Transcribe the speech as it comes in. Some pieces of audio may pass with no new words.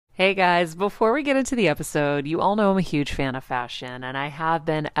Hey guys, before we get into the episode, you all know I'm a huge fan of fashion, and I have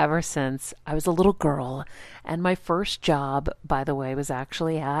been ever since I was a little girl. And my first job, by the way, was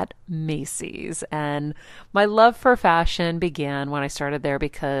actually at Macy's. And my love for fashion began when I started there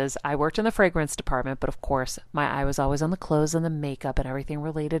because I worked in the fragrance department, but of course, my eye was always on the clothes and the makeup and everything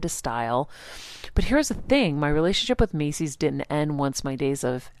related to style. But here's the thing, my relationship with Macy's didn't end once my days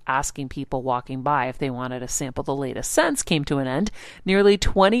of asking people walking by if they wanted to sample the latest scents came to an end. Nearly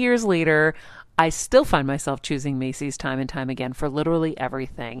 20 years later, I still find myself choosing Macy's time and time again for literally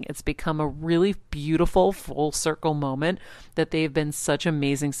everything. It's become a really beautiful full circle moment that they've been such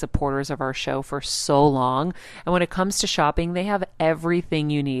amazing supporters of our show for so long. And when it comes to shopping, they have everything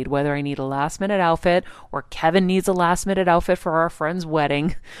you need, whether I need a last minute outfit or Kevin needs a last minute outfit for our friend's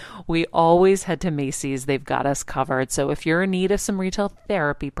wedding. We always head to Macy's. They've got us covered. So if you're in need of some retail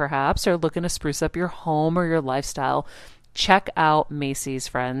therapy, perhaps, or looking to spruce up your home or your lifestyle, check out Macy's,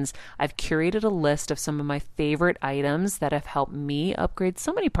 friends. I've curated a list of some of my favorite items that have helped me upgrade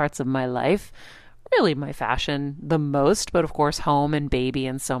so many parts of my life. Really my fashion the most, but of course home and baby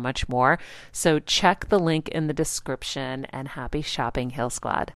and so much more. So check the link in the description and happy shopping, Hill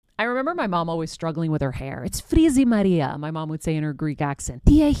Squad. I remember my mom always struggling with her hair. It's Frizi Maria, my mom would say in her Greek accent.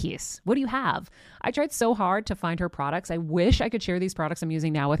 Diehis, what do you have? I tried so hard to find her products. I wish I could share these products I'm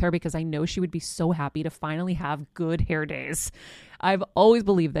using now with her because I know she would be so happy to finally have good hair days. I've always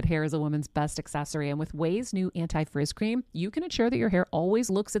believed that hair is a woman's best accessory, and with Ouai's new anti-frizz cream, you can ensure that your hair always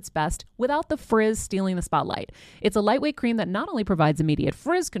looks its best without the frizz stealing the spotlight. It's a lightweight cream that not only provides immediate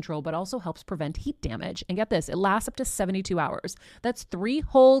frizz control, but also helps prevent heat damage. And get this, it lasts up to 72 hours. That's 3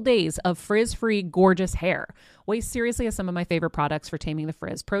 whole days of frizz-free, gorgeous hair. Ouai seriously has some of my favorite products for taming the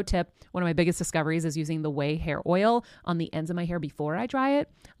frizz. Pro tip, one of my biggest discoveries is using the Ouai hair oil on the ends of my hair before I dry it.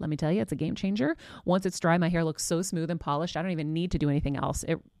 Let me tell you, it's a game changer. Once it's dry, my hair looks so smooth and polished, I don't even need to do anything else.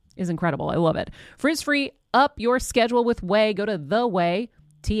 It is incredible. I love it. Frizz-free, up your schedule with Ouai. Go to the Ouai,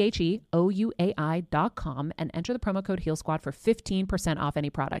 TheOuai.com, and enter the promo code Heal Squad for 15% off any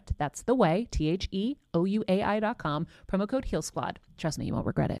product. That's the Ouai, TheOuai.com, promo code Heal Squad. Trust me, you won't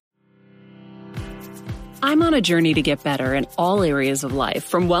regret it. I'm on a journey to get better in all areas of life,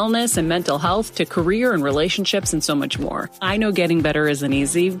 from wellness and mental health to career and relationships and so much more. I know getting better isn't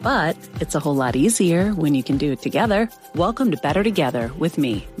easy, but it's a whole lot easier when you can do it together. Welcome to Better Together with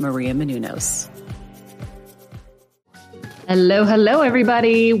me, Maria Menounos. Hello,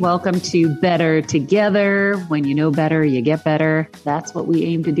 everybody. Welcome to Better Together. When you know better, you get better. That's what we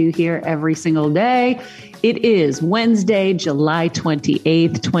aim to do here every single day. It is Wednesday, July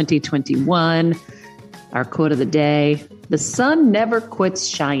 28th, 2021. Our quote of the day: the sun never quits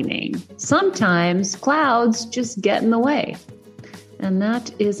shining. Sometimes clouds just get in the way. And that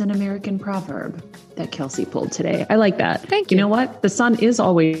is an American proverb that Kelsey pulled today. I like that. Thank you. You know what? The sun is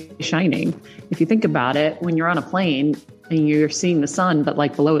always shining. If you think about it, when you're on a plane and you're seeing the sun, but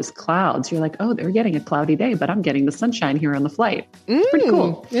like below is clouds, you're like, oh, they're getting a cloudy day, but I'm getting the sunshine here on the flight. It's pretty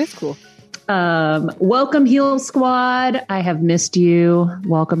cool. It's cool. Welcome, Heal Squad. I have missed you.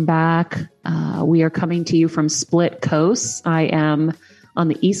 Welcome back. We are coming to you from split coasts. I am on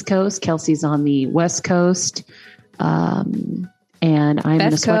the East Coast. Kelsey's on the West Coast. And I'm in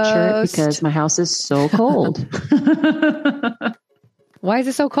a sweatshirt because my house is so cold. Why is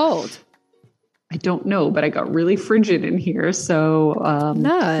it so cold? I don't know, but I got really frigid in here. So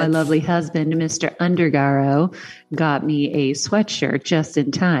my lovely husband, Mr. Undergaro, got me a sweatshirt just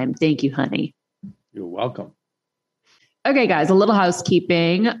in time. Thank you, honey. You're welcome. Okay, guys, a little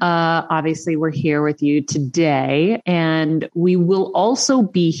housekeeping. Obviously, we're here with you today, and we will also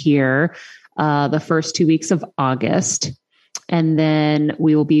be here the first 2 weeks of August. And then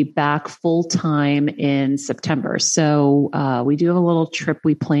we will be back full time in September. So we do have a little trip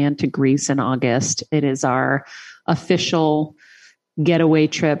we plan to Greece in August. It is our official getaway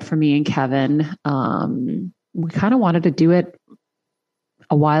trip for me and Kevin. We kind of wanted to do it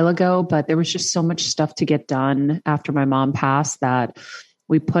a while ago, but there was just so much stuff to get done after my mom passed that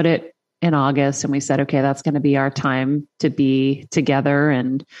we put it in August, and we said, okay, that's going to be our time to be together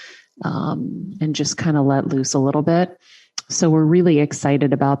and just kind of let loose a little bit. So we're really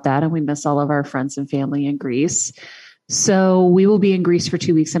excited about that. And we miss all of our friends and family in Greece. So we will be in Greece for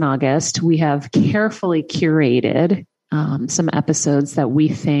 2 weeks in August. We have carefully curated some episodes that we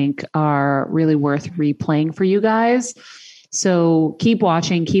think are really worth replaying for you guys. So keep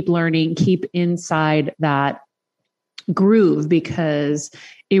watching, keep learning, keep inside that groove, because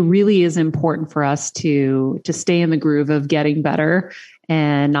it really is important for us to stay in the groove of getting better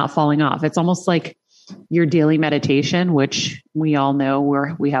and not falling off. It's almost like your daily meditation, which we all know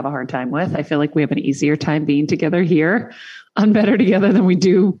we have a hard time with. I feel like we have an easier time being together here on Better Together than we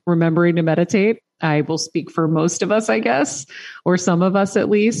do remembering to meditate. I will speak for most of us, I guess, or some of us at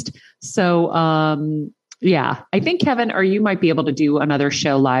least. So, yeah, I think Kevin, or you might be able to do another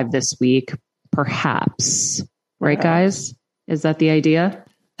show live this week, perhaps. Right, guys? Is that the idea?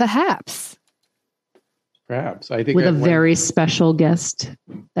 Perhaps. I think with a very special guest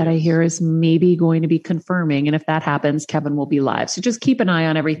that I hear is maybe going to be confirming. And if that happens, Kevin will be live. So just keep an eye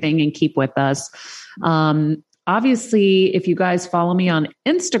on everything and keep with us. Obviously, if you guys follow me on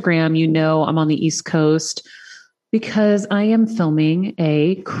Instagram, you know I'm on the East Coast because I am filming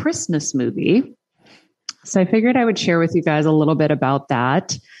a Christmas movie. So I figured I would share with you guys a little bit about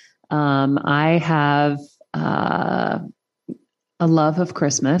that. I have a love of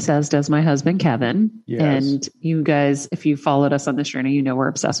Christmas, as does my husband, Kevin. Yes. And you guys, if you followed us on this journey, you know we're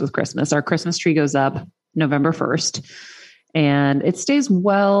obsessed with Christmas. Our Christmas tree goes up November 1st, and it stays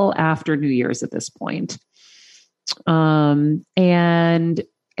well after New Year's at this point. And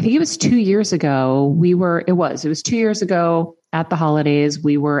I think it was 2 years ago, it was 2 years ago at the holidays,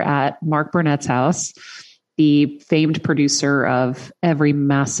 we were at Mark Burnett's house, the famed producer of every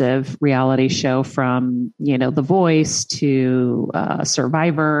massive reality show from, The Voice to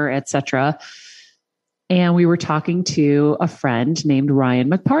Survivor, etc. And we were talking to a friend named Ryan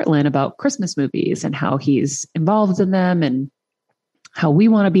McPartlin about Christmas movies and how he's involved in them and how we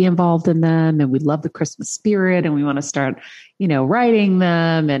want to be involved in them. And we love the Christmas spirit and we want to start, writing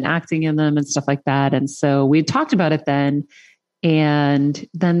them and acting in them and stuff like that. And so we talked about it then. And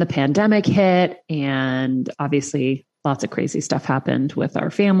then the pandemic hit, and obviously lots of crazy stuff happened with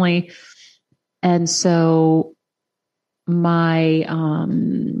our family. And so the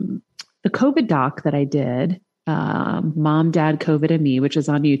COVID doc that I did, Mom, Dad, COVID and Me, which is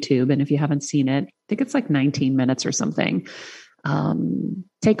on YouTube. And if you haven't seen it, I think it's like 19 minutes or something.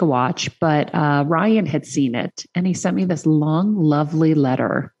 Take a watch. But Ryan had seen it and he sent me this long, lovely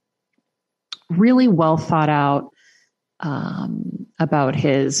letter, really well thought out, about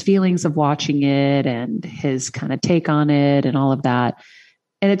his feelings of watching it and his kind of take on it and all of that.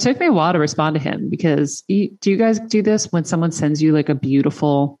 And it took me a while to respond to him because do you guys do this when someone sends you like a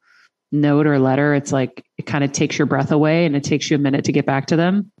beautiful note or letter? It's like, it kind of takes your breath away and it takes you a minute to get back to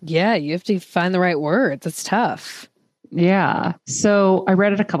them. Yeah. You have to find the right words. It's tough. Yeah. So I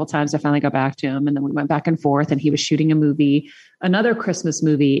read it a couple times. I finally got back to him and then we went back and forth and he was shooting a movie, another Christmas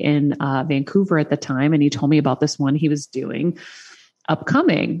movie in Vancouver at the time. And he told me about this one he was doing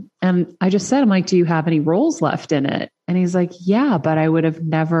upcoming. And I just said, I'm like, do you have any roles left in it? And he's like, yeah, but I would have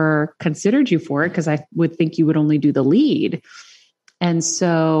never considered you for it because I would think you would only do the lead. And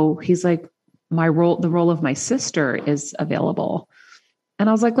so he's like, the role of my sister is available. And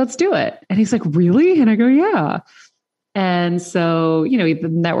I was like, let's do it. And he's like, really? And I go, yeah. And so, the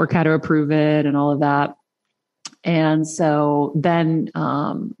network had to approve it and all of that. And so then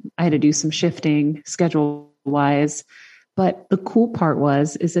I had to do some shifting schedule wise. But the cool part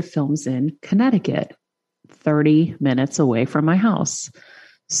is it films in Connecticut, 30 minutes away from my house.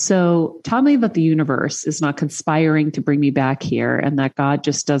 So taught me that the universe is not conspiring to bring me back here and that God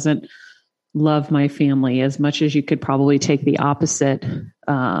just doesn't love my family as much as you could probably take the opposite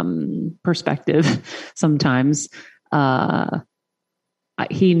perspective sometimes.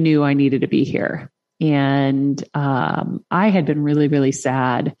 He knew I needed to be here. And I had been really, really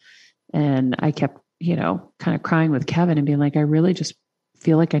sad. And I kept, kind of crying with Kevin and being like, I really just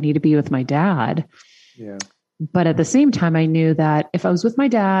feel like I need to be with my dad. Yeah. But at the same time, I knew that if I was with my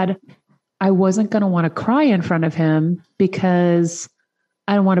dad, I wasn't going to want to cry in front of him because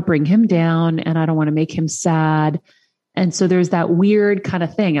I don't want to bring him down and I don't want to make him sad. And so there's that weird kind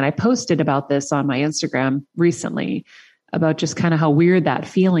of thing. And I posted about this on my Instagram recently about just kind of how weird that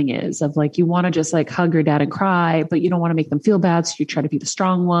feeling is of like, you want to just like hug your dad and cry, but you don't want to make them feel bad. So you try to be the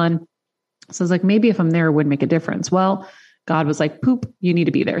strong one. So I was like, maybe if I'm there, it would make a difference. Well, God was like, poop, you need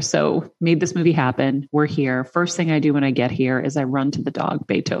to be there. So made this movie happen. We're here. First thing I do when I get here is I run to the dog,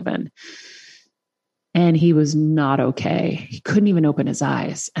 Beethoven. And he was not okay. He couldn't even open his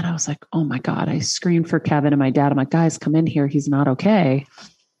eyes. And I was like, oh my God, I screamed for Kevin and my dad. I'm like, guys, come in here. He's not okay.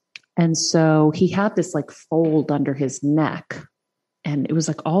 And so he had this like fold under his neck. And it was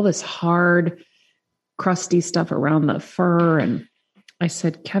like all this hard, crusty stuff around the fur. And I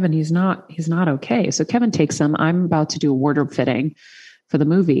said, Kevin, he's not okay. So Kevin takes him. I'm about to do a wardrobe fitting for the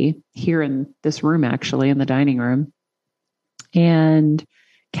movie here in this room, actually, in the dining room. And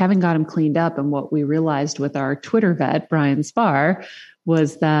Kevin got him cleaned up. And what we realized with our Twitter vet, Brian Spar,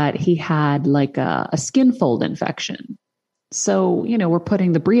 was that he had like a skin fold infection. So, we're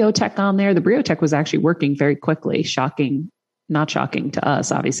putting the Briotech on there. The Briotech was actually working very quickly, shocking not shocking to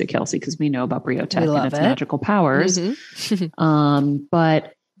us, obviously, Kelsey, because we know about Briotech and its it. magical powers.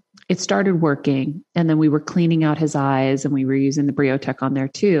 But it started working, and then we were cleaning out his eyes and we were using the Briotech on there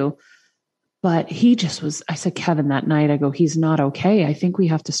too. But he just was, I said, Kevin, that night, I go, he's not okay. I think we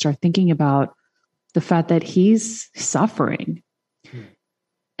have to start thinking about the fact that he's suffering.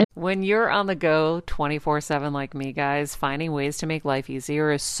 When you're on the go 24/7 like me, guys, finding ways to make life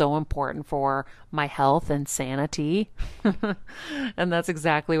easier is so important for my health and sanity. And that's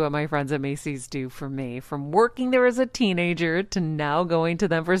exactly what my friends at Macy's do for me. From working there as a teenager to now going to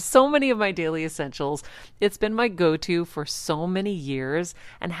them for so many of my daily essentials, it's been my go-to for so many years.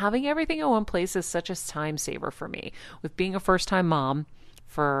 And having everything in one place is such a time saver for me. With being a first-time mom,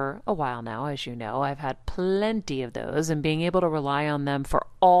 for a while now, as you know, I've had plenty of those, and being able to rely on them for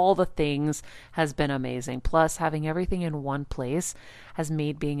all the things has been amazing. Plus, having everything in one place has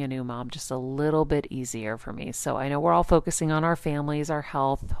made being a new mom just a little bit easier for me. So I know we're all focusing on our families, our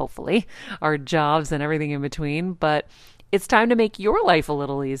health, hopefully, our jobs and everything in between, but it's time to make your life a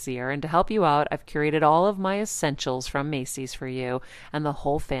little easier. And to help you out, I've curated all of my essentials from Macy's for you and the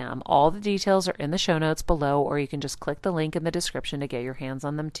whole fam. All the details are in the show notes below, or you can just click the link in the description to get your hands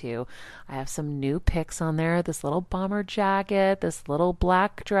on them too. I have some new picks on there. This little bomber jacket, this little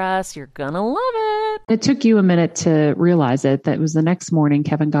black dress. You're gonna love it. It took you a minute to realize it. That was the next morning.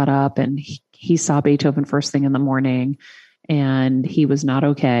 Kevin got up and he saw Beethoven first thing in the morning, and he was not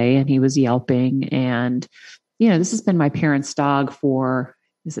okay, and he was yelping. And this has been my parents' dog for,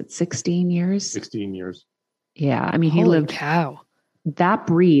 is it 16 years? 16 years. Yeah. I mean, he Holy lived cow. That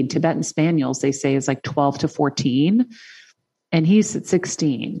breed, Tibetan Spaniels, they say is like 12 to 14, and he's at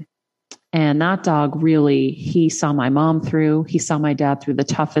 16. And that dog really, he saw my mom through, he saw my dad through the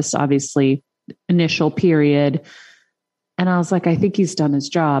toughest, obviously, initial period. And I was like, I think he's done his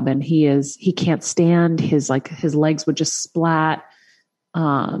job, and he can't stand his legs would just splat.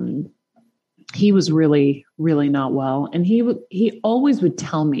 He was really, really not well. And he always would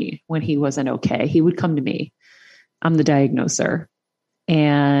tell me when he wasn't okay. He would come to me. I'm the diagnoser.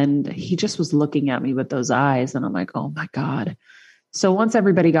 And he just was looking at me with those eyes. And I'm like, oh my God. So once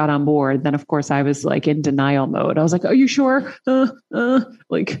everybody got on board, then of course I was like in denial mode. I was like, are you sure?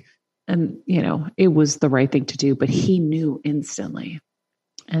 And it was the right thing to do, but he knew instantly.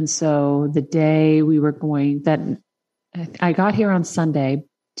 And so the day I got here on Sunday,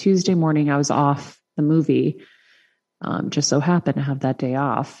 Tuesday morning, I was off the movie, just so happened to have that day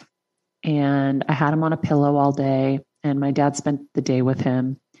off. And I had him on a pillow all day, and my dad spent the day with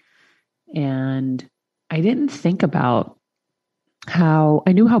him. And I didn't think about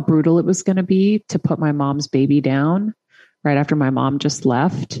I knew how brutal it was going to be to put my mom's baby down right after my mom just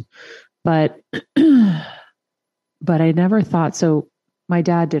left. But I never thought, so my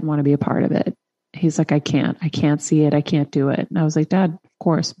dad didn't want to be a part of it. He's like, I can't see it. I can't do it. And I was like, Dad, of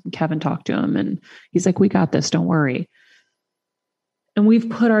course. Kevin talked to him, and he's like, we got this. Don't worry. And we've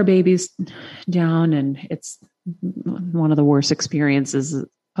put our babies down, and it's one of the worst experiences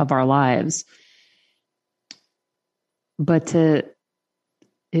of our lives. But it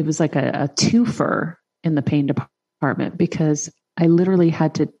was like a twofer in the pain department, because I literally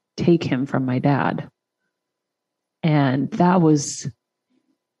had to take him from my dad. And that was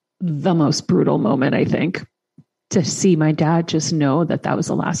the most brutal moment, I think, to see my dad just know that was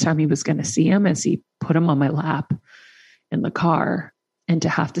the last time he was going to see him, as he put him on my lap in the car, and to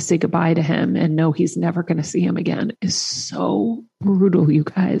have to say goodbye to him and know he's never going to see him again is so brutal, you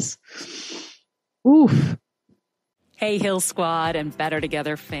guys. Oof. Hey, Heal Squad and Better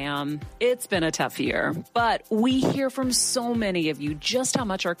Together fam. It's been a tough year, but we hear from so many of you just how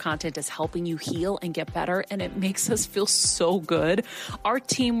much our content is helping you heal and get better, and it makes us feel so good. Our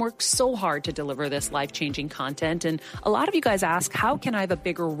team works so hard to deliver this life-changing content, and a lot of you guys ask, how can I have a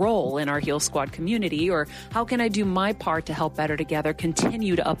bigger role in our Heal Squad community, or how can I do my part to help Better Together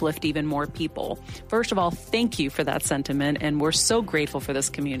continue to uplift even more people? First of all, thank you for that sentiment, and we're so grateful for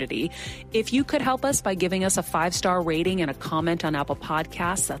this community. If you could help us by giving us a 5-star rating and a comment on Apple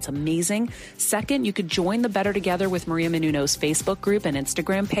Podcasts, that's amazing. Second, you could join the Better Together with Maria Menounos Facebook group and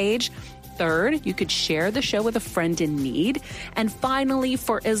Instagram page. Third, you could share the show with a friend in need. And finally,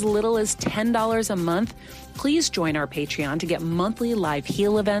 for as little as $10 a month, please join our Patreon to get monthly live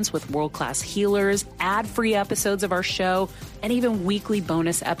heal events with world-class healers, ad-free episodes of our show, and even weekly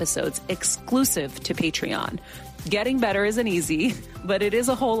bonus episodes exclusive to Patreon. Getting better isn't easy, but it is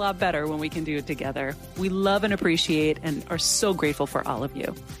a whole lot better when we can do it together. We love and appreciate and are so grateful for all of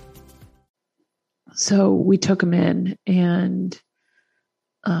you. So we took him in, and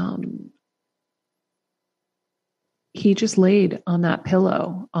he just laid on that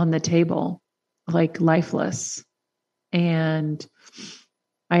pillow on the table, like lifeless. And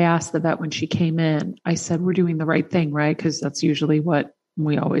I asked the vet when she came in, I said, we're doing the right thing, right? Because that's usually what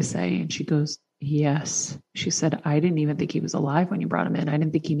we always say. And she goes, yes. She said, I didn't even think he was alive when you brought him in. I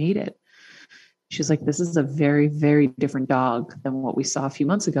didn't think he made it. She's like, this is a very, very different dog than what we saw a few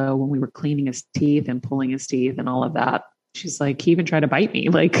months ago when we were cleaning his teeth and pulling his teeth and all of that. She's like, he even tried to bite me.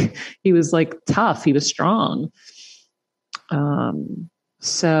 Like, he was like tough. He was strong.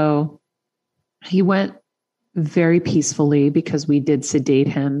 So he went very peacefully because we did sedate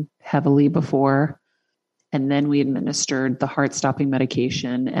him heavily before. And then we administered the heart-stopping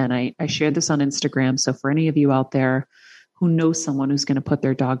medication. And I shared this on Instagram. So for any of you out there who know someone who's going to put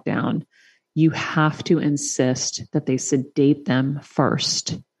their dog down, you have to insist that they sedate them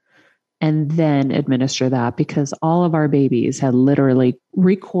first and then administer that, because all of our babies had literally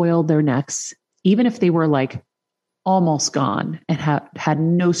recoiled their necks, even if they were like almost gone and had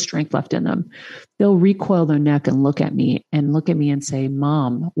no strength left in them. They'll recoil their neck and look at me and say,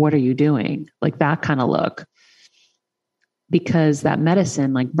 Mom, what are you doing? Like that kind of look, because that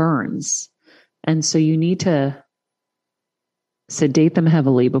medicine like burns. And so you need to sedate them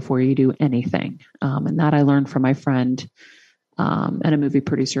heavily before you do anything. And that I learned from my friend and a movie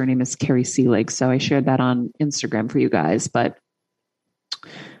producer. Her name is Carrie Seelig. So I shared that on Instagram for you guys, but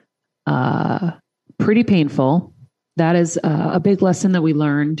pretty painful. That is a big lesson that we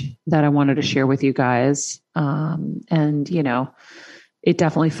learned that I wanted to share with you guys. And, you know, it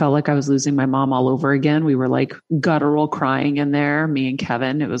definitely felt like I was losing my mom all over again. We were like guttural crying in there, me and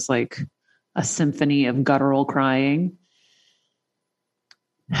Kevin. It was like a symphony of guttural crying.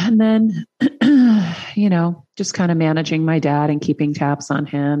 And then, you know, just kind of managing my dad and keeping tabs on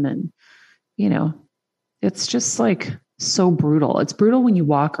him. And, you know, it's just like so brutal. It's brutal when you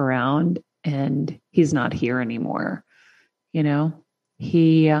walk around and he's not here anymore. You know,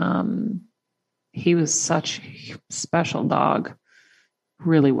 he was such a special dog,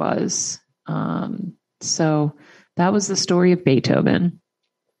 really was. So that was the story of Beethoven.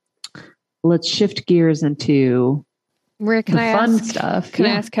 Let's shift gears into Rick, the fun stuff. Can I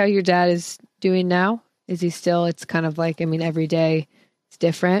ask how your dad is doing now? Is he still, it's kind of like, I mean, every day it's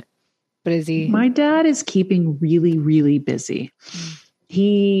different, but is he? My dad is keeping really, really busy.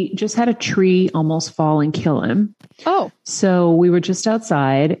 He just had a tree almost fall and kill him. Oh. So we were just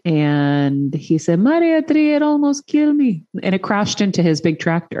outside and he said, Maria, tree, it almost killed me. And it crashed into his big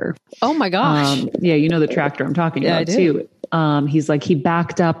tractor. Oh my gosh. Yeah, you know the tractor I'm talking about too. He's like, he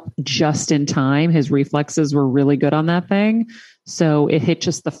backed up just in time. His reflexes were really good on that thing. So it hit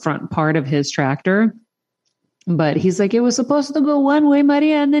just the front part of his tractor. But he's like, it was supposed to go one way,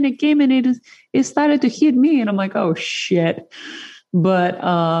 Maria, and then it came and it started to hit me. And I'm like, oh shit. But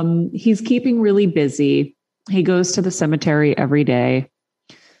he's keeping really busy. He goes to the cemetery every day.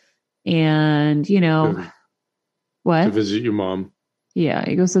 And, you know, what? To visit your mom. Yeah,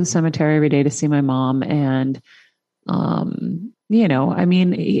 he goes to the cemetery every day to see my mom. And, you know, I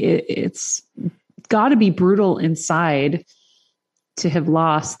mean, it's got to be brutal inside to have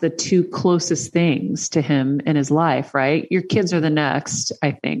lost the two closest things to him in his life, right? Your kids are the next,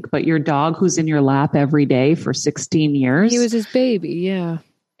 I think, but your dog who's in your lap every day for 16 years. He was his baby. Yeah.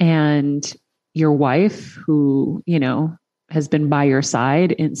 And your wife who, you know, has been by your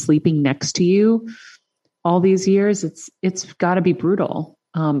side and sleeping next to you all these years. It's got to be brutal.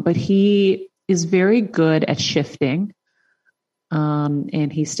 But he is very good at shifting.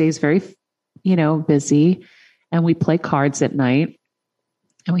 And he stays very, you know, busy, and we play cards at night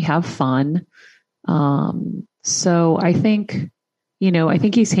and we have fun. So I think, you know, I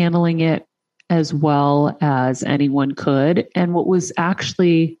think he's handling it as well as anyone could. And what was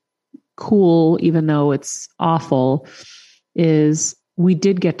actually cool, even though it's awful, is we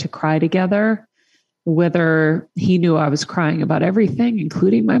did get to cry together, whether he knew I was crying about everything,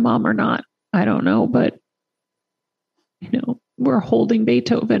 including my mom, or not. I don't know, but you know, we're holding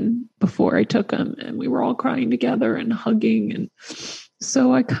Beethoven before I took him, and we were all crying together and hugging. And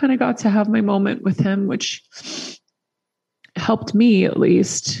so I kind of got to have my moment with him, which helped me at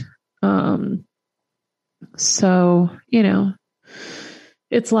least. So, you know,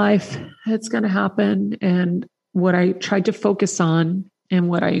 it's life. It's going to happen. And what I tried to focus on, and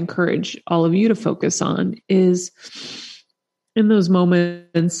what I encourage all of you to focus on, is in those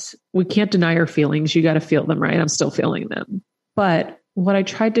moments, we can't deny our feelings. You got to feel them, right? I'm still feeling them. But what I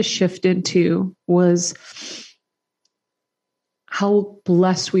tried to shift into was how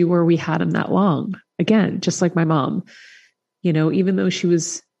blessed we were we had him that long. Again, just like my mom, you know, even though she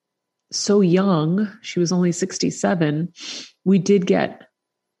was so young, she was only 67, we did get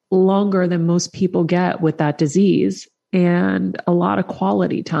longer than most people get with that disease, and a lot of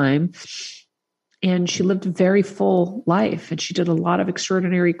quality time. And she lived a very full life, and she did a lot of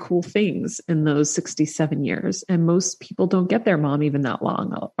extraordinary, cool things in those 67 years. And most people don't get their mom even that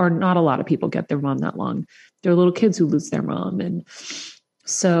long, or not a lot of people get their mom that long. There are little kids who lose their mom. And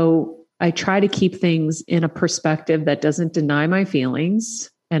so I try to keep things in a perspective that doesn't deny my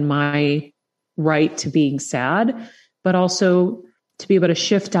feelings and my right to being sad, but also to be able to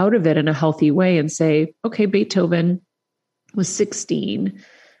shift out of it in a healthy way and say, okay, Beethoven was 16.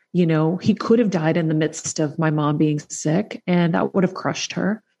 He could have died in the midst of my mom being sick, and that would have crushed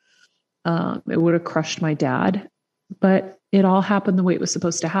her. It would have crushed my dad, but it all happened the way it was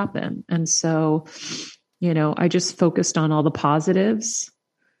supposed to happen. And so, I just focused on all the positives,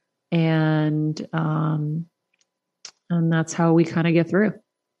 and that's how we kind of get through.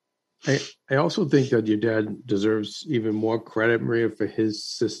 I also think that your dad deserves even more credit, Maria, for his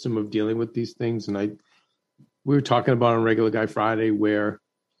system of dealing with these things. And we were talking about on Regular Guy Friday, where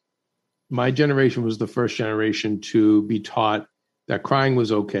my generation was the first generation to be taught that crying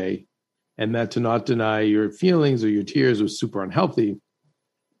was okay, and that to not deny your feelings or your tears was super unhealthy.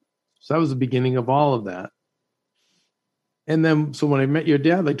 So that was the beginning of all of that. And then, so when I met your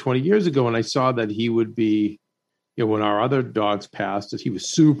dad like 20 years ago, and I saw that he would be, when our other dogs passed, that he was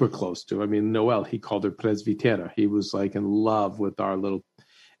super close to. I mean, Noelle, he called her Presvitera. He was like in love with our little,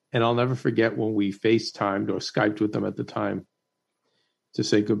 and I'll never forget when we FaceTimed or Skyped with them at the time to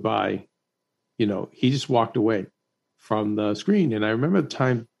say goodbye. He just walked away from the screen. And I remember at the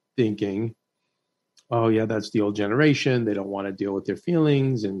time thinking, oh yeah, that's the old generation. They don't want to deal with their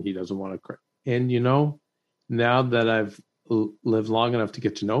feelings, and he doesn't want to cry. And, now that I've lived long enough to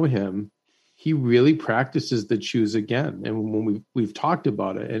get to know him, he really practices the choose again. And when we've talked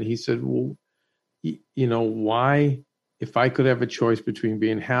about it, and he said, well, why, if I could have a choice between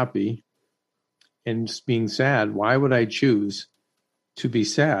being happy and just being sad, why would I choose to be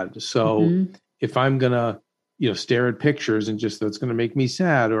sad? So if I'm going to, stare at pictures and just, that's going to make me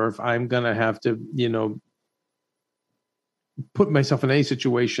sad, or if I'm going to have to, put myself in any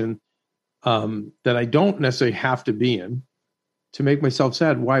situation that I don't necessarily have to be in to make myself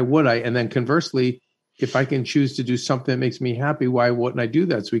sad, why would I? And then conversely, if I can choose to do something that makes me happy, why wouldn't I do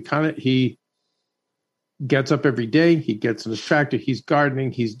that? So he gets up every day, he gets in his tractor, he's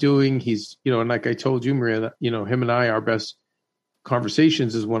gardening, and like I told you, Maria, that, him and I, our best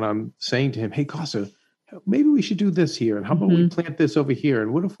conversations is when I'm saying to him, hey, Casa, maybe we should do this here. And how about we plant this over here?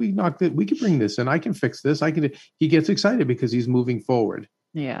 And what if we knock that? We could bring this and I can fix this. He gets excited because he's moving forward.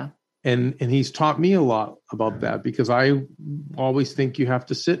 Yeah. And he's taught me a lot about that, because I always think you have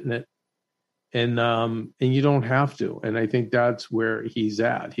to sit in it, and you don't have to. And I think that's where he's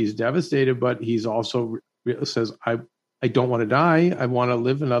at. He's devastated, but he's also says, I don't want to die. I want to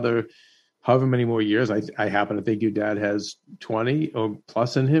live another however many more years. I happen to think your dad has 20 or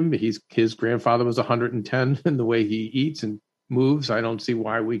plus in him. His grandfather was 110 in the way he eats and moves. I don't see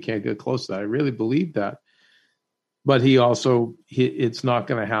why we can't get close to that. I really believe that. But it's not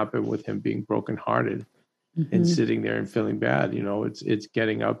going to happen with him being brokenhearted and sitting there and feeling bad. It's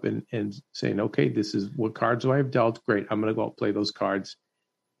getting up and saying, okay, this is what cards do I have dealt? Great. I'm going to go out, play those cards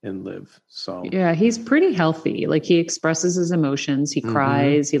and live. So yeah, he's pretty healthy. Like, he expresses his emotions, he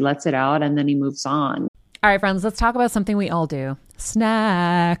cries, he lets it out, and then he moves on. All right, friends, let's talk about something we all do.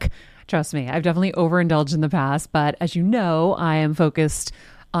 Snack. Trust me, I've definitely overindulged in the past, but as you know, I am focused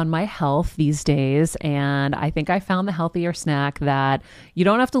on my health these days, and I think I found the healthier snack that you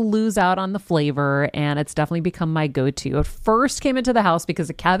don't have to lose out on the flavor, and it's definitely become my go-to. It first came into the house because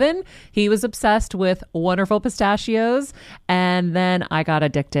of Kevin. He was obsessed with Wonderful Pistachios, and then I got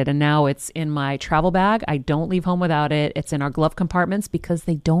addicted, and now it's in my travel bag. I don't leave home without it. It's in our glove compartments because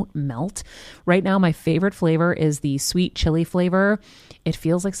they don't melt. Right now, my favorite flavor is the sweet chili flavor. It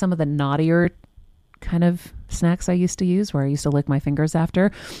feels like some of the naughtier kind of snacks I used to use, where I used to lick my fingers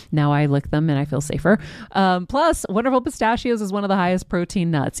after. Now I lick them and I feel safer. Plus, Wonderful Pistachios is one of the highest protein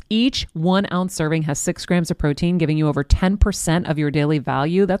nuts. Each 1 ounce serving has 6 grams of protein, giving you over 10% of your daily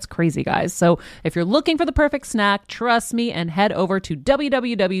value. That's crazy, guys. So if you're looking for the perfect snack, trust me and head over to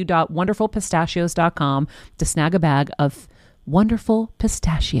www.wonderfulpistachios.com to snag a bag of Wonderful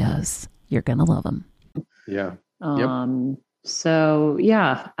Pistachios. You're going to love them. Yeah. So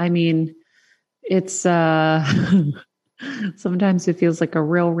yeah, I mean, it's sometimes it feels like a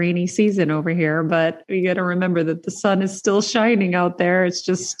real rainy season over here, but you got to remember that the sun is still shining out there. It's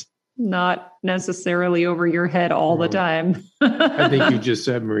just not necessarily over your head all the time. I think you just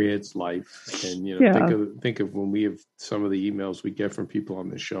said, Maria, it's life. And, think of when we have some of the emails we get from people on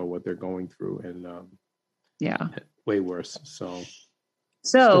the show, what they're going through, and way worse. So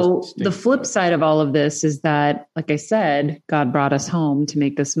So Still the flip stinks, side of all of this is that, like I said, God brought us home to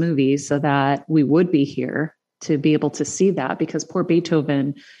make this movie so that we would be here to be able to see that, because poor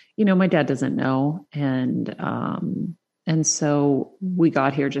Beethoven, my dad doesn't know. And so we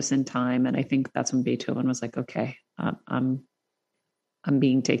got here just in time. And I think that's when Beethoven was like, okay, I'm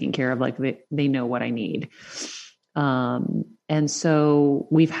being taken care of. Like they know what I need. And so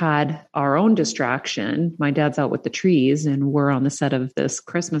we've had our own distraction. My dad's out with the trees and we're on the set of this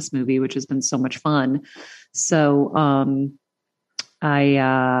Christmas movie, which has been so much fun. So,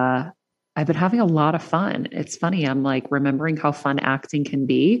 I've been having a lot of fun. It's funny. I'm like remembering how fun acting can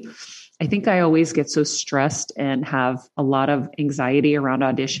be. I think I always get so stressed and have a lot of anxiety around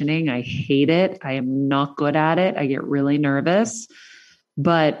auditioning. I hate it. I am not good at it. I get really nervous.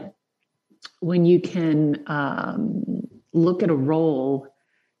 But when you can look at a role,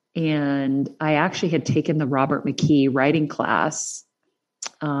 and I actually had taken the Robert McKee writing class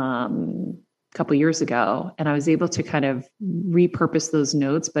a couple years ago, and I was able to kind of repurpose those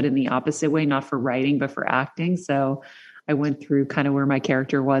notes, but in the opposite way, not for writing, but for acting. So I went through kind of where my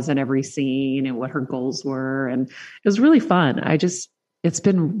character was in every scene and what her goals were. And it was really fun. It's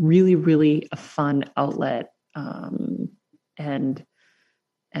been really, really a fun outlet.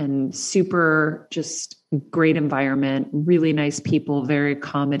 And super just great environment, really nice people, very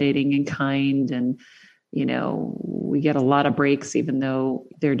accommodating and kind. And, we get a lot of breaks, even though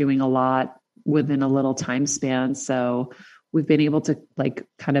they're doing a lot within a little time span. So we've been able to like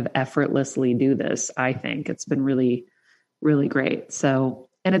kind of effortlessly do this. I think it's been really, really great. So,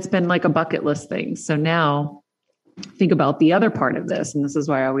 and it's been like a bucket list thing. So now think about the other part of this. And this is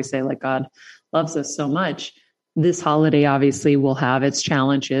why I always say, like, God loves us so much. This holiday obviously will have its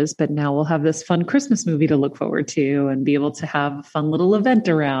challenges, but now we'll have this fun Christmas movie to look forward to and be able to have a fun little event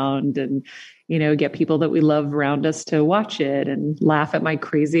around and, get people that we love around us to watch it and laugh at my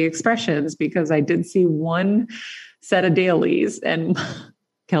crazy expressions, because I did see one set of dailies and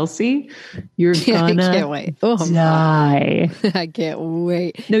Kelsey, you're gonna I can't wait. die. I can't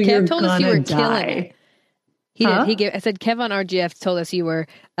wait. No, Kev you're told us you gonna were killing die. it. He did. He gave. I said Kev on RGF told us you were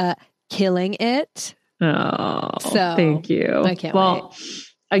killing it. Oh, So, thank you. I can't wait.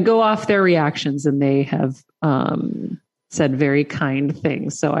 I go off their reactions and they have said very kind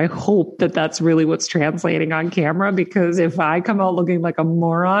things. So I hope that that's really what's translating on camera, because if I come out looking like a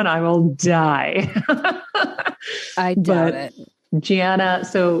moron, I will die. I doubt it. Gianna,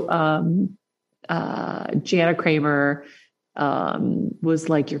 Gianna Kramer was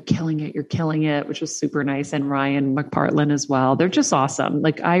like, you're killing it, which was super nice. And Ryan McPartlin as well. They're just awesome.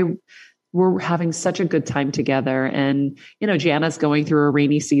 Like we're having such a good time together. And, Gianna's going through a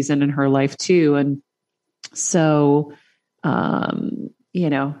rainy season in her life too. And so,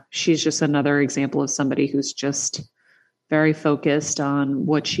 she's just another example of somebody who's just very focused on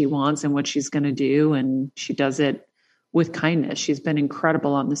what she wants and what she's going to do. And she does it with kindness. She's been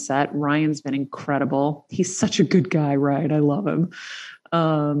incredible on the set. Ryan's been incredible. He's such a good guy, Ryan. I love him.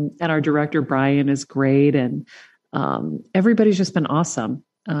 And our director, Brian, is great. And everybody's just been awesome.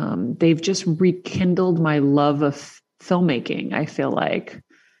 They've just rekindled my love of filmmaking. I feel like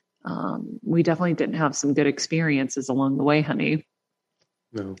we definitely didn't have some good experiences along the way, honey.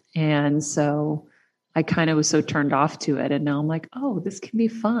 No. And so I kind of was so turned off to it. And now I'm like, oh, this can be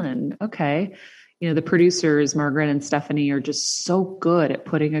fun. Okay. The producers, Margaret and Stephanie, are just so good at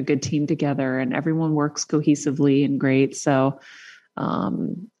putting a good team together, and everyone works cohesively and great. So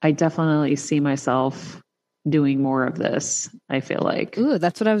I definitely see myself doing more of this, I feel like. Ooh,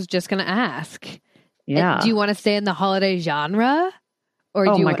 that's what I was just going to ask. Yeah. Do you want to stay in the holiday genre? Or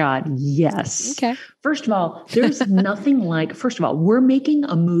oh my God, yes. Okay. First of all, there's nothing like, we're making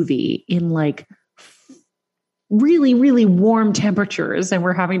a movie in like really, really warm temperatures, and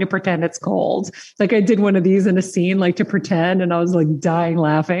we're having to pretend it's cold. Like I did one of these in a scene, like to pretend, and I was like dying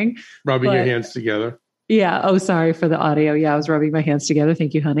laughing. Rubbing your hands together. Yeah. Oh, sorry for the audio. Yeah, I was rubbing my hands together.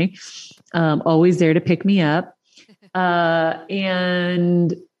 Thank you, honey. Always there to pick me up.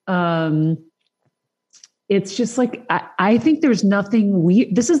 It's just like, I think there's nothing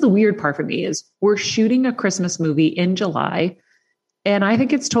weird. This is the weird part for me, is we're shooting a Christmas movie in July. And I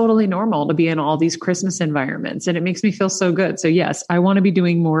think it's totally normal to be in all these Christmas environments, and it makes me feel so good. So yes, I want to be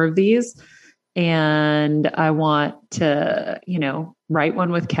doing more of these, and I want to, write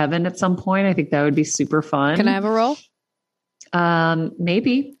one with Kevin at some point. I think that would be super fun. Can I have a role?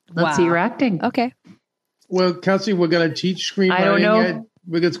 Maybe. Let's see your acting. Okay. Well, Kelsey, we're going to teach screenwriting. I don't know.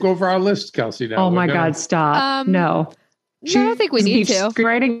 Let's go over our list, Kelsey. Now. Oh my God, stop. No. I don't think we need to.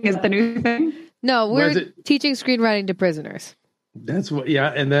 Screenwriting is the new thing. No, we're teaching screenwriting to prisoners. That's what,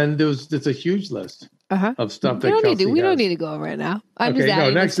 yeah. And then it's a huge list. of stuff We that don't Kelsey we don't has. need to go over it now. I'm Okay, just no,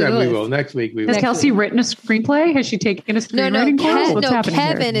 adding next this to time the we list. will. Next week we will. Has Next Kelsey written a screenplay? Has she taken a screenwriting course? What's happening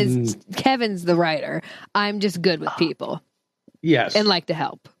Kevin here? is Kevin's the writer. I'm just good with people Yes. and like to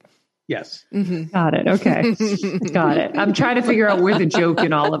help. Yes. Got it. Okay. Got it. I'm trying to figure out where the joke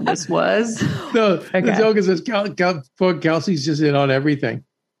in all of this was. No, the joke is that poor Kelsey's just in on everything.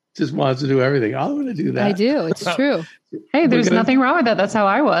 Just wants to do everything. I'm going to do that. I do. It's true. Hey, there's gonna- nothing wrong with that. That's how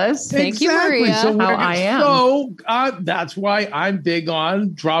I was. Thank you, Maria. So How I am. So that's why I'm big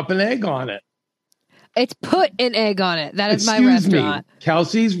on drop an egg on it. It's put an egg on it. That is my Excuse restaurant. me,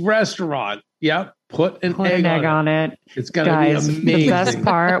 Kelsey's restaurant. Yep, put an egg on it. It's going to be Guys, amazing. the best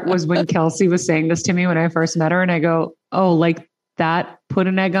part was when Kelsey was saying this to me when I first met her, and I go, "Oh, like that? Put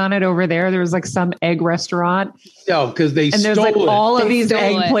an egg on it over there." There was like some egg restaurant, No, because they and there's stole like it. all of They these stole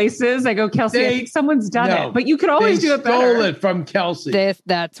egg it. places. I go, Kelsey, I They- think someone's done No, it, but you could always they do it better. stole it from Kelsey.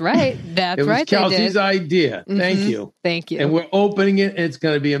 That's right. That's it was right. Kelsey's They did. idea. Thank Mhm. you. Thank you. And we're opening it. And it's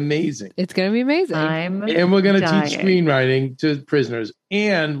going to be amazing. It's going to be amazing. I'm And we're going to dying. teach screenwriting to prisoners,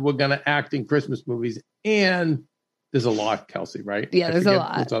 and we're going to act in Christmas movies. And there's a lot, Kelsey, right? Yeah, I there's a forget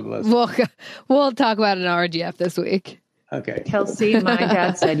lot. what's on the list. We'll talk about an RGF this week. Okay. Kelsey, my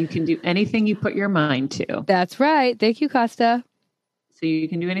dad said you can do anything you put your mind to. That's right. Thank you, Costa. So you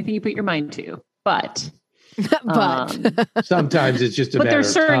can do anything you put your mind to. But But Sometimes it's just a but matter there's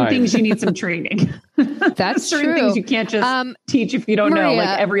of certain time. things you need some training. That's certain true. things you can't just teach if you don't know. Maria-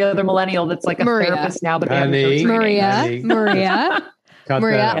 Like every other millennial that's like a Maria- therapist now, but they haven't Honey. no training. Honey. Maria, Cut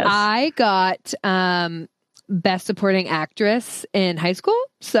Maria, that out. I got best supporting actress in high school.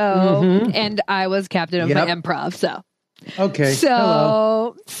 So, Mhm. and I was captain of Yep. my improv. So, Okay.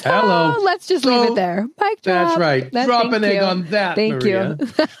 Hello. Hello. let's just leave So, it there. Mic drop. That's right. Drop thank an egg you. on that, Thank Maria. you.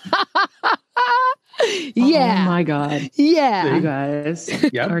 Yeah. Oh my God. Yeah. You guys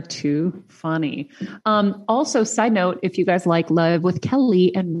Yep. are too funny. Also, side note, if you guys like Live with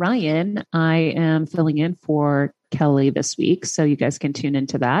Kelly and Ryan, I am filling in for Kelly this week. So you guys can tune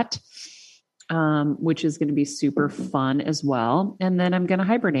into that, which is going to be super fun as well. And then I'm going to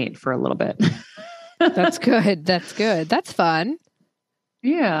hibernate for a little bit. That's good. That's good. That's fun.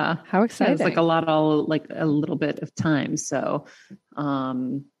 Yeah. How exciting. It's like a little bit of time. So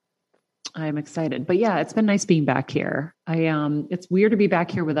I'm excited. But yeah, it's been nice being back here. It's weird to be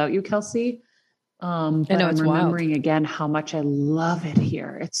back here without you, Kelsey. But I know, I'm it's wild. remembering again how much I love it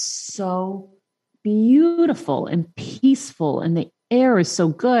here. It's so beautiful and peaceful, and the air is so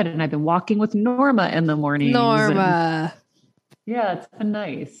good. And I've been walking with Norma in the mornings. and Norma. yeah, it's been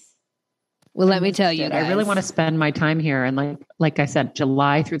nice. Well, let me tell you, I really want to spend my time here. And like I said,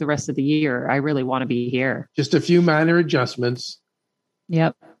 July through the rest of the year, I really want to be here. Just a few minor adjustments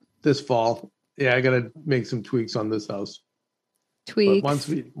Yep. this fall. Yeah, I got to make some tweaks on this house. tweaks.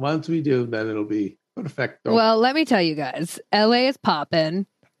 But once we do, then it'll be perfecto. Well, let me tell you guys, LA is popping.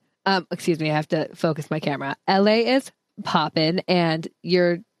 Excuse me, I have to focus my camera. LA is popping, and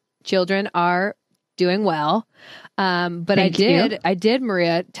your children are doing well. But Thank you. I did,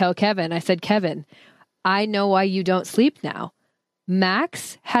 Maria, tell Kevin, I said, Kevin, I know why you don't sleep now.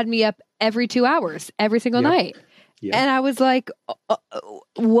 Max had me up every 2 hours, every single Yep. night. Yep. And I was like,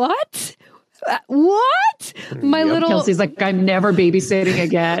 what? What? My Yep. little Kelsey's like, I'm never babysitting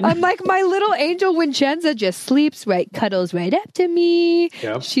again. I'm like, my little angel Vincenza just sleeps right, cuddles right up to me.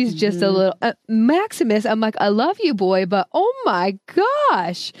 Yep. She's just a little Maximus. I'm like, I love you, boy, but oh my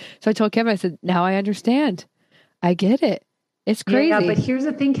gosh. So I told Kevin, I said, now I understand. I get it. It's crazy. Yeah, but here's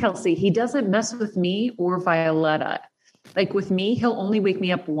the thing, Kelsey. He doesn't mess with me or Violetta. Like with me, he'll only wake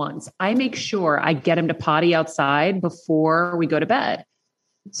me up once. I make sure I get him to potty outside before we go to bed.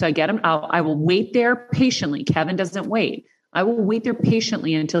 So I get him out. I will wait there patiently. Kevin doesn't wait. I will wait there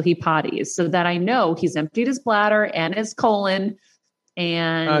patiently until he potties so that I know he's emptied his bladder and his colon.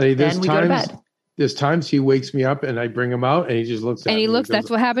 And Honey, then we go to bed. There's times he wakes me up and I bring him out and he just looks at and me. he looks, goes- that's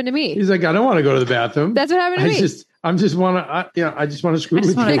what happened to me. He's like, I don't want to go to the bathroom. That's what happened to me. I just want to, I just want to screw I just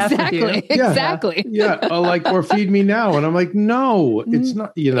with wanna you. F with you. Exactly. Yeah. Exactly. Yeah, or feed me now, and I'm like, no, it's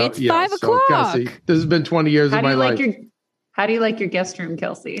not. It's 5 o'clock. Kelsey, this has been 20 years How of do my you life. How do you like your guest room,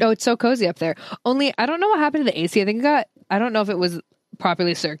 Kelsey? Oh, it's so cozy up there. Only I don't know what happened to the AC. I think I don't know if it was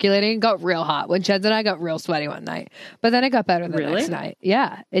properly circulating. It got real hot. When Cheds and I got real sweaty one night. But then it got better the Really? next night.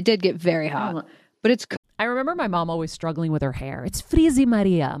 Yeah. It did get very hot. Oh. But it's I remember my mom always struggling with her hair. It's frizzy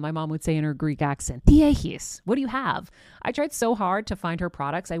Maria, my mom would say in her Greek accent. Tiehis, what do you have? I tried so hard to find her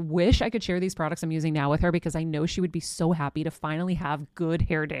products. I wish I could share these products I'm using now with her because I know she would be so happy to finally have good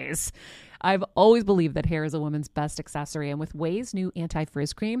hair days. I've always believed that hair is a woman's best accessory, and with Ouai's new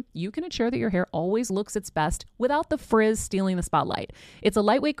anti-frizz cream, you can ensure that your hair always looks its best without the frizz stealing the spotlight. It's a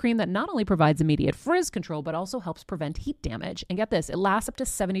lightweight cream that not only provides immediate frizz control, but also helps prevent heat damage. And get this, it lasts up to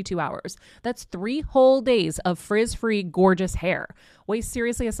 72 hours. That's 3 whole days of frizz-free, gorgeous hair. Ouai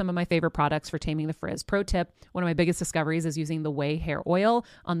seriously is some of my favorite products for taming the frizz. Pro tip, one of my biggest discoveries is using the Ouai hair oil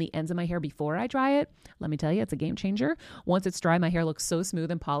on the ends of my hair before I dry it. Let me tell you, it's a game changer. Once it's dry, my hair looks so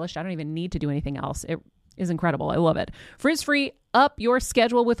smooth and polished, I don't even need to do anything else. It is incredible. I love it. Frizz-free, up your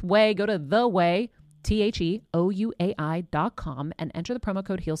schedule with Ouai. Go to the Ouai, TheOuai.com, and enter the promo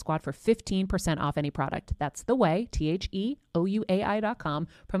code Heal Squad for 15% off any product. That's the Ouai, TheOuai.com,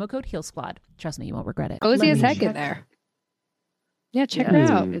 promo code Heal Squad. Trust me, you won't regret it. Cozy as heck in there. Yeah, check it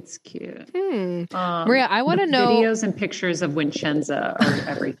out. It's cute. Maria, I want to know. Videos and pictures of Vincenza are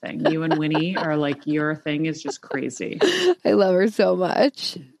everything. You and Winnie are like, your thing is just crazy. I love her so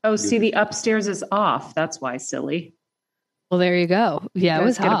much. Oh, see, the upstairs is off. That's why, silly. Well, there you go. Yeah, it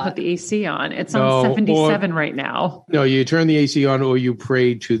was gotta hot. put the AC on. It's on 77 right now. No, you turn the AC on, or you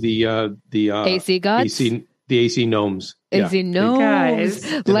pray to the AC gods. the AC gnomes. AC gnomes,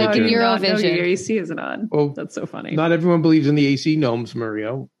 Guys, like in your Eurovision. Your AC isn't on. Oh, that's so funny. Not everyone believes in the AC gnomes,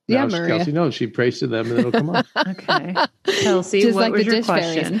 Maria. Yeah, Now Maria. Kelsey knows. She prays to them, and it'll come on. Okay, Kelsey, Just what like was the your dish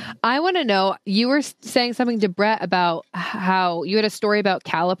question? fairies. I want to know. You were saying something to Brett about how you had a story about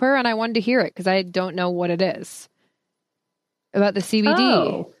Caliper, and I wanted to hear it because I don't know what it is about the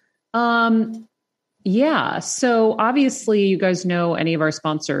CBD. Yeah. So obviously, you guys know any of our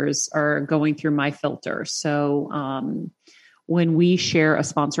sponsors are going through my filter. So when we share a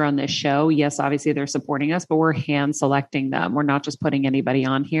sponsor on this show, yes, obviously they're supporting us, but we're hand selecting them. We're not just putting anybody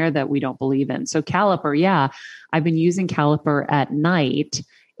on here that we don't believe in. So Caliper, yeah, I've been using Caliper at night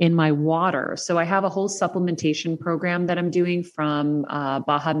in my water. So I have a whole supplementation program that I'm doing from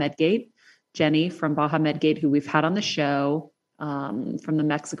Baja Medgate, Jenny from Baja Medgate, who we've had on the show. From the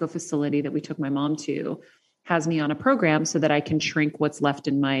Mexico facility that we took my mom to, has me on a program so that I can shrink what's left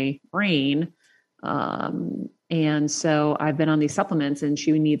in my brain. And so I've been on these supplements, and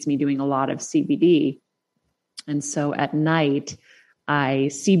she needs me doing a lot of CBD. And so at night, I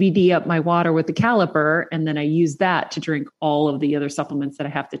CBD up my water with the Caliper, and then I use that to drink all of the other supplements that I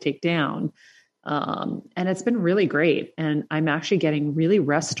have to take down. And it's been really great. And I'm actually getting really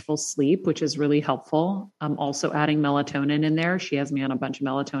restful sleep, which is really helpful. I'm also adding melatonin in there. She has me on a bunch of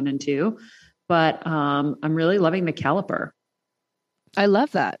melatonin too, but, I'm really loving the Caliper. I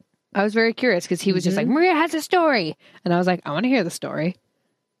love that. I was very curious because he was just like, Maria has a story. And I was like, I want to hear the story.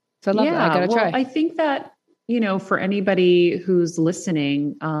 So I love that. I got to try. I think that, for anybody who's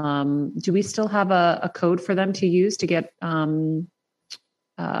listening, do we still have a code for them to use to get, let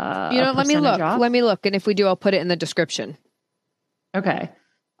me look. Off? Let me look. And if we do, I'll put it in the description. Okay.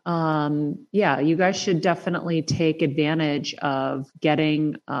 Yeah, you guys should definitely take advantage of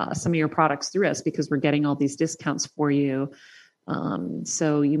getting some of your products through us because we're getting all these discounts for you.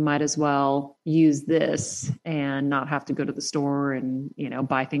 So you might as well use this and not have to go to the store and,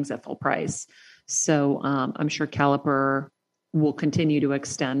 buy things at full price. So I'm sure Caliper will continue to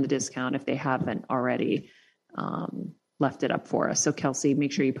extend the discount if they haven't already. Left it up for us. So Kelsey,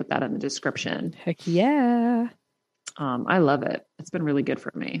 make sure you put that in the description. Heck yeah. I love it. It's been really good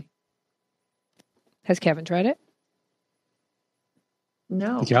for me. Has Kevin tried it?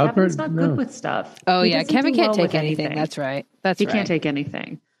 No, Kevin's not good with stuff. Oh He yeah. doesn't Kevin do can't well take with anything. That's right. He can't take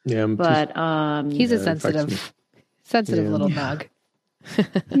anything. Yeah, But he's a sensitive little mug.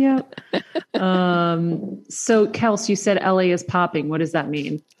 yeah. So Kels, you said LA is popping. What does that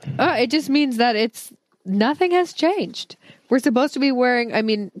mean? It just means that nothing has changed. We're supposed to be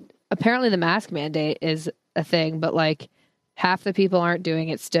wearing, apparently the mask mandate is a thing, but like half the people aren't doing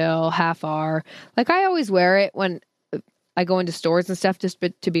it still, half are. Like I always wear it when I go into stores and stuff just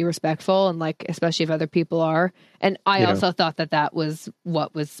to be respectful and like, especially if other people are. And I also thought that was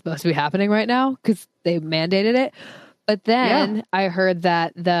what was supposed to be happening right now because they mandated it. But then I heard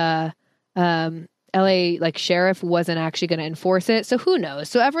that the LA sheriff wasn't actually going to enforce it. So who knows?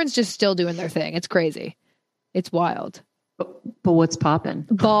 So everyone's just still doing their thing. It's crazy. It's wild. But what's popping?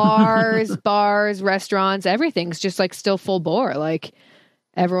 Bars, restaurants, everything's just still full bore.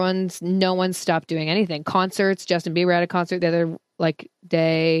 No one's stopped doing anything. Concerts, Justin Bieber had a concert the other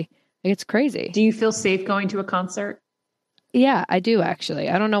day. It's crazy. Do you feel safe going to a concert? Yeah, I do actually.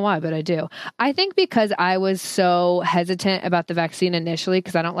 I don't know why, but I do. I think because I was so hesitant about the vaccine initially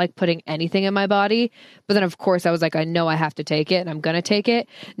because I don't like putting anything in my body. But then of course I was like, I know I have to take it and I'm going to take it.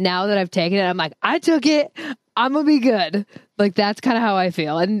 Now that I've taken it, I'm like, I took it. I'm going to be good. That's kind of how I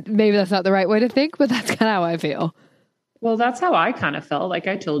feel. And maybe that's not the right way to think, but that's kind of how I feel. Well, that's how I kind of felt. Like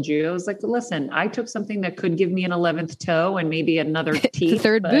I told you, I was like, listen, I took something that could give me an 11th toe and maybe another The teeth.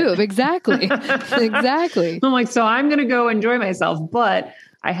 third boob. Exactly. Exactly. I'm like, so I'm going to go enjoy myself. But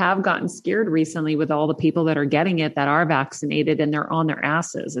I have gotten scared recently with all the people that are getting it that are vaccinated and they're on their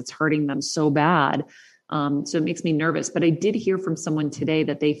asses. It's hurting them so bad. So it makes me nervous. But I did hear from someone today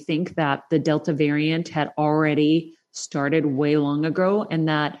that they think that the Delta variant had already started way long ago and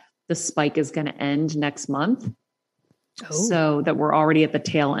that the spike is going to end next month. Oh. So that we're already at the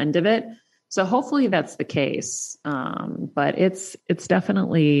tail end of it. So hopefully that's the case. But it's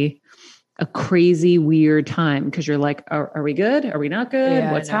definitely a crazy, weird time because you're like, are we good? Are we not good?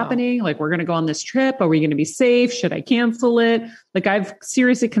 Yeah, What's I know. happening? Like, we're going to go on this trip. Are we going to be safe? Should I cancel it? Like, I've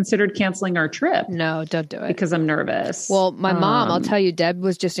seriously considered canceling our trip No, don't do it. because I'm nervous. Well, my mom, I'll tell you, Deb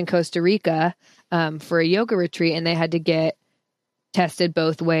was just in Costa Rica for a yoga retreat and they had to get tested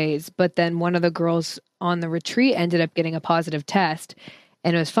both ways. But then one of the girls on the retreat ended up getting a positive test.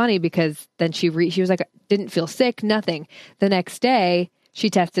 And it was funny because then she was like, didn't feel sick, nothing. The next day she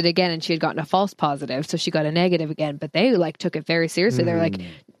tested again and she had gotten a false positive. So she got a negative again, but they like took it very seriously. They were like,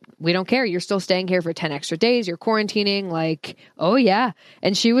 we don't care. You're still staying here for 10 extra days. You're quarantining. Like, oh yeah.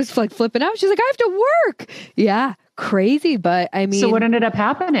 And she was like flipping out. She's like, I have to work. Yeah. Crazy. But I mean, so what ended up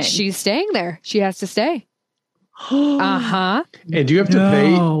happening? she's staying there. She has to stay. Uh-huh. And do you have to pay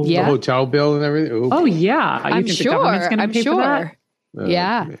No. the Yeah. hotel bill and everything? Oh yeah. You I'm think the sure. government's gonna I'm pay for that? sure.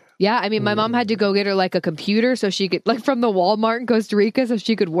 Yeah. Yeah. I mean, my mom had to go get her like a computer so she could, like from the Walmart in Costa Rica so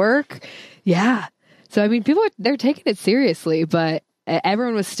she could work. Yeah. So, I mean, they're taking it seriously, but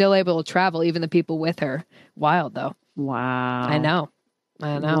everyone was still able to travel, even the people with her. Wild though. Wow. I know.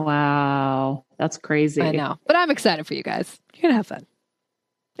 Wow. That's crazy. I know. But I'm excited for you guys. You're going to have fun.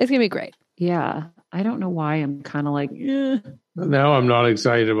 It's going to be great. Yeah. I don't know why I'm kind of like, Now I'm not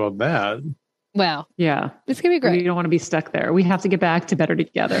excited about that. Well, yeah. it's going to be We great. don't want to be stuck there. We have to get back to better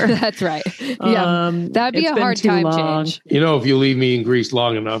together. That's right. Yeah. That'd be it's a been hard too time long. change. You know, if you leave me in Greece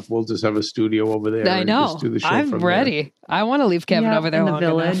long enough, we'll just have a studio over there. I and know. Just do the show I'm from ready. I want to leave Kevin Yeah, over there in the long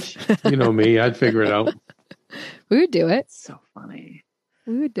village. enough. there. You know me, I'd figure it out. We would do it. So funny.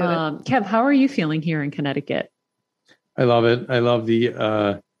 We would do it. Kev, how are you feeling here in Connecticut? I love it. I love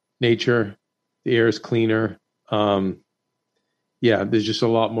the nature. The air is cleaner. Yeah, there's just a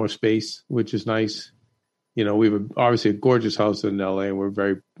lot more space, which is nice. You know, we have obviously a gorgeous house in LA, and we're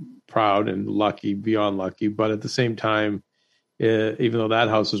very proud and lucky, beyond lucky. But at the same time, even though that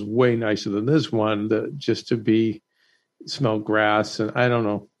house is way nicer than this one, just to smell grass, and I don't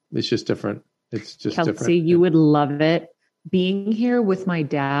know, it's just different. It's just Kelsey, different. you would love it. Being here with my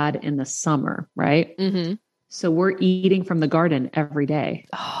dad in the summer, right? Mm-hmm. So we're eating from the garden every day.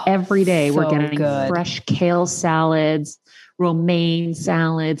 Oh, Every day we're so getting good. fresh kale salads, romaine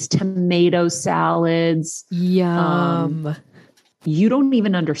salads, tomato salads. Yum. You don't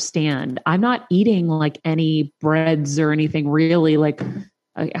even understand. I'm not eating like any breads or anything really. Like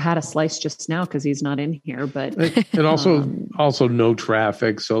I had a slice just now because he's not in here, but And also no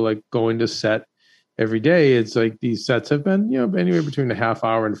traffic. So like going to set every day, it's like these sets have been, anywhere between a half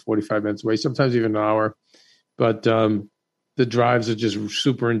hour and 45 minutes away, sometimes even an hour. But the drives are just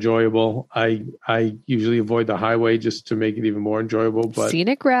super enjoyable. I usually avoid the highway just to make it even more enjoyable. But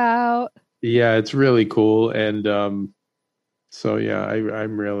Scenic route. yeah, it's really cool. And so yeah,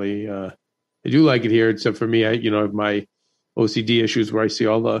 I'm really I do like it here. Except for me, I have my OCD issues where I see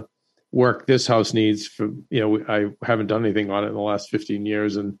all the work this house needs. I haven't done anything on it in the last 15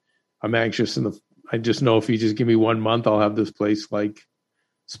 years, and I'm anxious. I just know if you just give me 1 month, I'll have this place like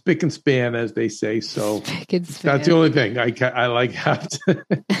spick and span, as they say. So that's the only thing I like have to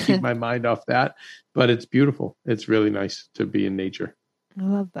keep my mind off that. But it's beautiful. It's really nice to be in nature. I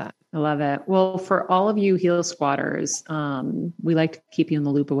love that. I love it. Well, for all of you heel squatters, we like to keep you in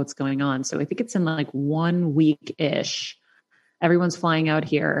the loop of what's going on. So I think it's in like 1 week-ish. Everyone's flying out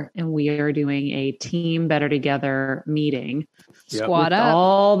here and we are doing a team better together meeting. Yep. Squad with up.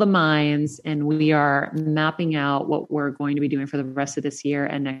 all the minds, and we are mapping out what we're going to be doing for the rest of this year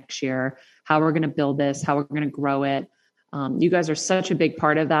and next year, how we're going to build this, how we're going to grow it. You guys are such a big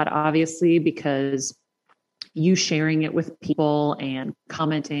part of that, obviously, because you sharing it with people and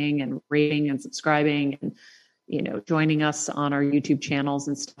commenting and rating and subscribing and joining us on our YouTube channels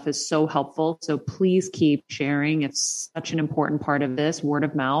and stuff is so helpful. So please keep sharing. It's such an important part of this. Word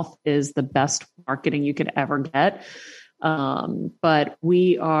of mouth is the best marketing you could ever get. But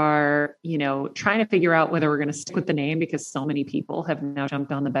we are, trying to figure out whether we're going to stick with the name because so many people have now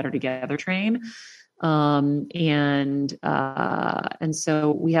jumped on the Better Together train. And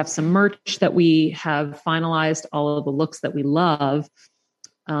so we have some merch that we have finalized, all of the looks that we love.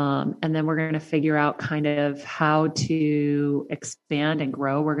 And then we're going to figure out kind of how to expand and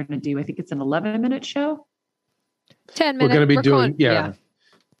grow. We're going to do, I think it's an 11-minute show. 10 minutes. We're going to be doing,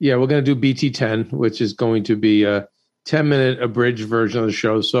 we're going to do BT10, which is going to be a 10-minute abridged version of the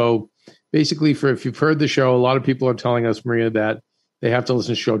show. So basically, if you've heard the show, a lot of people are telling us, Maria, that they have to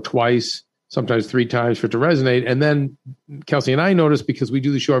listen to the show twice, sometimes 3 times for it to resonate. And then Kelsey and I noticed, because we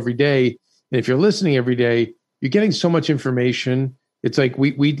do the show every day, and if you're listening every day, you're getting so much information. It's like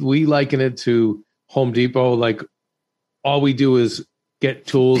we liken it to Home Depot. Like all we do is get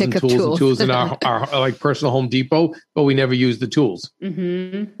tools and tools in our like personal Home Depot, but we never use the tools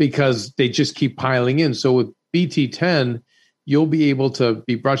because they just keep piling in. So with BT10, you'll be able to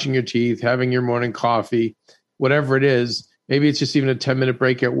be brushing your teeth, having your morning coffee, whatever it is. Maybe it's just even a 10-minute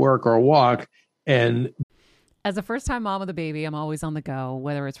break at work or a walk. And as a first-time mom with a baby, I'm always on the go,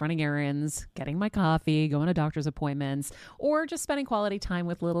 whether it's running errands, getting my coffee, going to doctor's appointments, or just spending quality time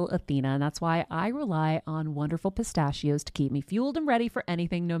with little Athena. And that's why I rely on Wonderful Pistachios to keep me fueled and ready for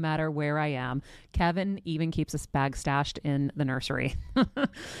anything, no matter where I am. Kevin even keeps a bag stashed in the nursery.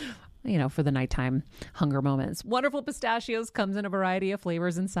 For the nighttime hunger moments. Wonderful Pistachios comes in a variety of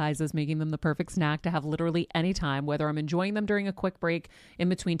flavors and sizes, making them the perfect snack to have literally any time, whether I'm enjoying them during a quick break in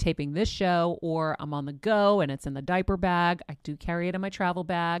between taping this show or I'm on the go and it's in the diaper bag. I do carry it in my travel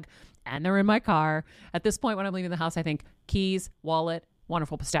bag and they're in my car. At this point, when I'm leaving the house, I think keys, wallet,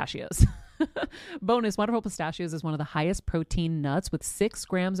 Wonderful Pistachios. Bonus, Wonderful Pistachios is one of the highest protein nuts with 6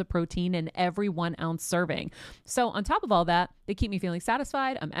 grams of protein in every 1 ounce serving. So on top of all that, they keep me feeling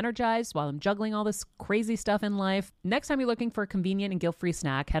satisfied. I'm energized while I'm juggling all this crazy stuff in life. Next time you're looking for a convenient and guilt-free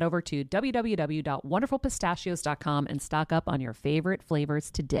snack, head over to www.wonderfulpistachios.com and stock up on your favorite flavors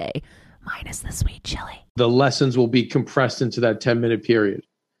today, minus the sweet chili. The lessons will be compressed into that 10-minute period.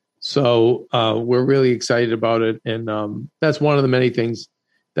 So we're really excited about it. And that's one of the many things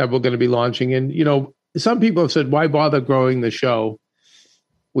that we're going to be launching. And, some people have said, why bother growing the show?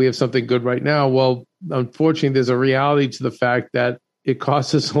 We have something good right now. Well, unfortunately, there's a reality to the fact that it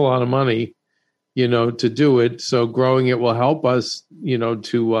costs us a lot of money, to do it. So growing it will help us,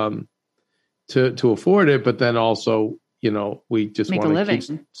 to afford it. But then also, we just make a living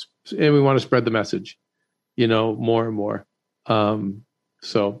and we want to spread the message, more and more.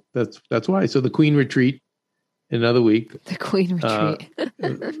 So that's why. So the Queen Retreat, another week. The Queen Retreat.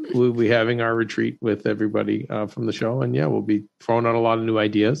 We'll be having our retreat with everybody from the show. And we'll be throwing out a lot of new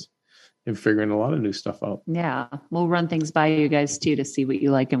ideas and figuring a lot of new stuff out. Yeah. We'll run things by you guys too, to see what you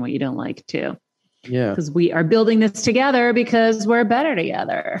like and what you don't like too. Yeah. Because we are building this together because we're better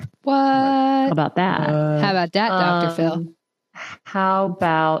together. What? How about that? How about that, Dr. Phil? How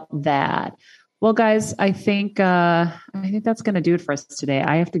about that? Well, guys, I think that's going to do it for us today.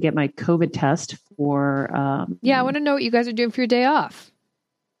 I have to get my COVID test for. I want to know what you guys are doing for your day off.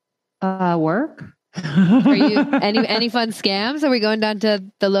 Work. Are you any fun scams? Are we going down to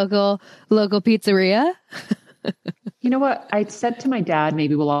the local pizzeria? You know what? I said to my dad,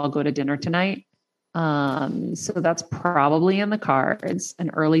 maybe we'll all go to dinner tonight. So that's probably in the cards,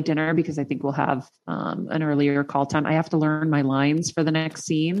 an early dinner, because I think we'll have an earlier call time. I have to learn my lines for the next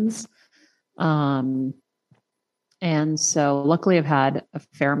scenes. And so luckily I've had a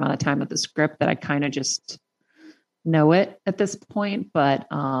fair amount of time with the script that I kind of just know it at this point, but,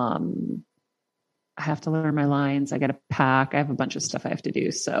 I have to learn my lines. I got to pack. I have a bunch of stuff I have to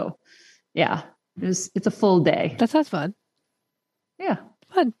do. So yeah, it's a full day. That sounds fun. Yeah.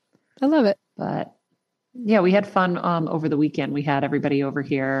 Fun. I love it. But yeah, we had fun, over the weekend. We had everybody over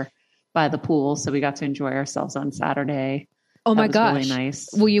here by the pool. So we got to enjoy ourselves on Saturday. Oh my gosh. Really nice.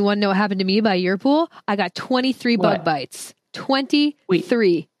 Well, you want to know what happened to me by your pool? I got 23 bug bites. 23. Wait.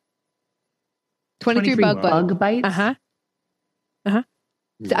 23 bug bites? Uh-huh. Yeah.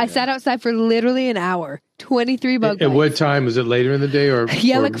 I sat outside for literally an hour. 23 bug bites. At what time? Was it later in the day or?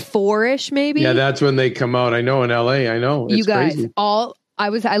 Yeah, like 4-ish maybe. Yeah, that's when they come out. I know in LA. I know. It's you guys, crazy. I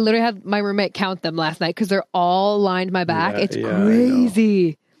literally had my roommate count them last night because they're all lined my back. It's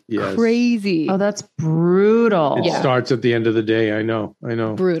crazy. Yes. Crazy. Oh, that's brutal. It starts at the end of the day. I know.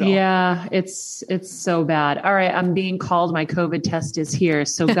 Brutal. Yeah, it's so bad. All right, I'm being called. My COVID test is here.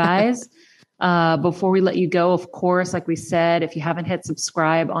 So guys, before we let you go, of course, like we said, if you haven't hit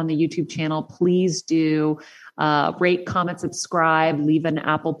subscribe on the YouTube channel, please do. Rate, comment, subscribe, leave an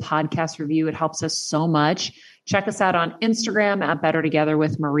Apple Podcast review. It helps us so much. Check us out on Instagram at Better Together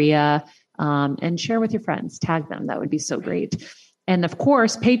with Maria, and share with your friends. Tag them. That would be so great. And of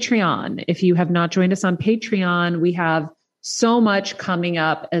course, Patreon. If you have not joined us on Patreon, we have so much coming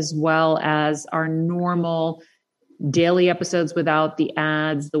up, as well as our normal daily episodes without the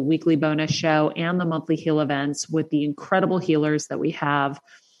ads, the weekly bonus show, and the monthly heal events with the incredible healers that we have.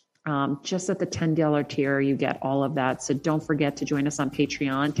 Just at the $10 tier, you get all of that. So don't forget to join us on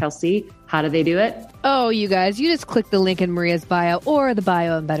Patreon. Kelsey, how do they do it? Oh, you guys, you just click the link in Maria's bio or the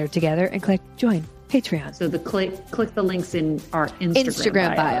bio and Better Together and click join Patreon. So click the links in our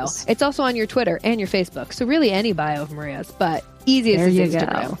Instagram bio. It's also on your Twitter and your Facebook. So really any bio of Maria's, but easiest is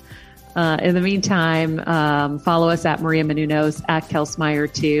Instagram. In the meantime, follow us at Maria Menounos, at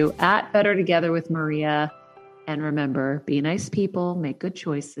Kelsmeyer2, at Better Together with Maria. And remember, be nice people, make good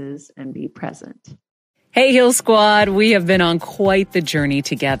choices, and be present. Hey, Heal Squad, we have been on quite the journey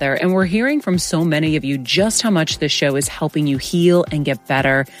together, and we're hearing from so many of you just how much this show is helping you heal and get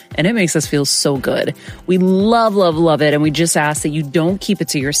better, and it makes us feel so good. We love, love, love it, and we just ask that you don't keep it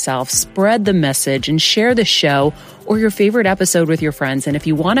to yourself. Spread the message and share the show or your favorite episode with your friends. And if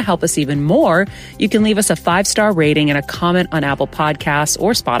you want to help us even more, you can leave us a 5-star rating and a comment on Apple Podcasts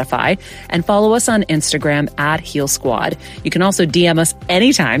or Spotify, and follow us on Instagram at Heal Squad. You can also DM us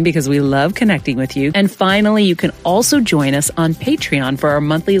anytime because we love connecting with you. And finally, you can also join us on Patreon for our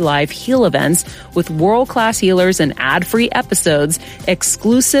monthly live heal events with world-class healers and ad-free episodes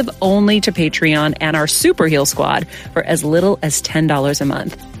exclusive only to Patreon and our Super Heal Squad for as little as $10 a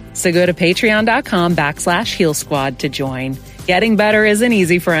month. So go to patreon.com/Heal Squad to join. Getting better isn't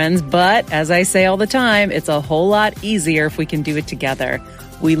easy, friends, but as I say all the time, it's a whole lot easier if we can do it together.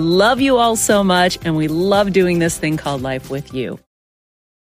 We love you all so much, and we love doing this thing called life with you.